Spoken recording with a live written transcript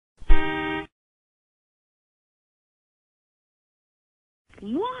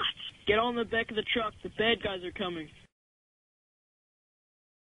What? Get on the back of the truck. The bad guys are coming.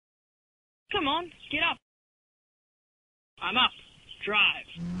 Come on, get up. I'm up. Drive.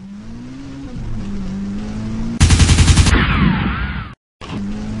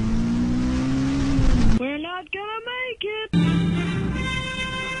 We're not gonna make it.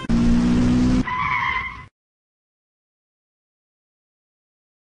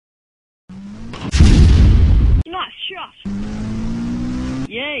 Nice shot.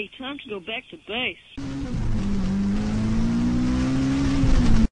 Yay, time to go back to base.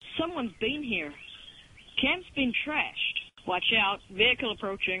 Someone's been here. Camp's been trashed. Watch out, vehicle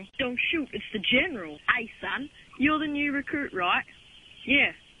approaching. Don't shoot, it's the general. Hey, son, you're the new recruit, right?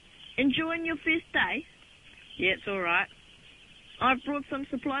 Yeah. Enjoying your first day? Yeah, it's alright. I've brought some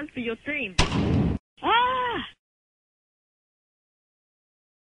supplies for your team. Ah!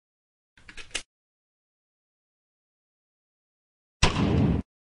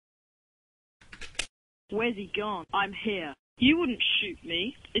 Where's he gone? I'm here. You wouldn't shoot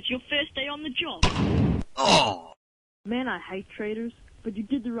me. It's your first day on the job. Oh! Man, I hate traitors, but you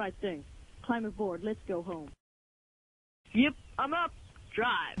did the right thing. Climb aboard, let's go home. Yep, I'm up.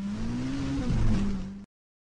 Drive.